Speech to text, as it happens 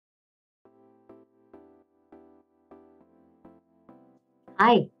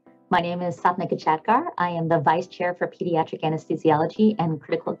Hi, my name is Sapna Kudchadkar. I am the Vice Chair for Pediatric Anesthesiology and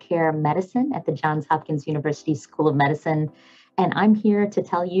Critical Care Medicine at the Johns Hopkins University School of Medicine. And I'm here to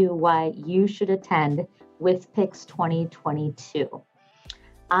tell you why you should attend WFPICCS 2022.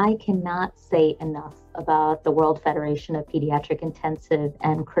 I cannot say enough about the World Federation of Pediatric Intensive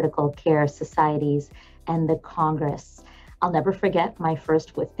and Critical Care Societies and the Congress. I'll never forget my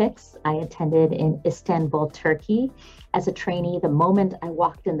first WFPICCS. I attended in Istanbul, Turkey. As a trainee, the moment I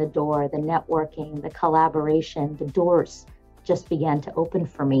walked in the door, the networking, the collaboration, the doors just began to open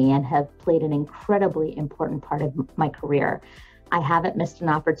for me and have played an incredibly important part of my career. I haven't missed an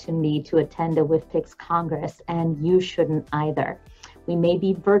opportunity to attend a WFPICCS Congress, and you shouldn't either. We may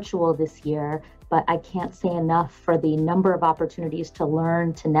be virtual this year, but I can't say enough for the number of opportunities to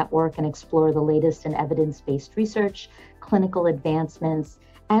learn, to network, and explore the latest in evidence-based research, clinical advancements,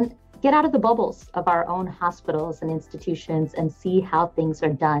 and get out of the bubbles of our own hospitals and institutions and see how things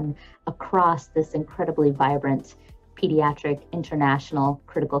are done across this incredibly vibrant pediatric international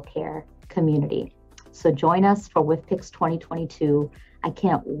critical care community. So join us for WFPICCS 2022. I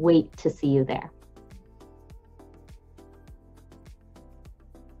can't wait to see you there.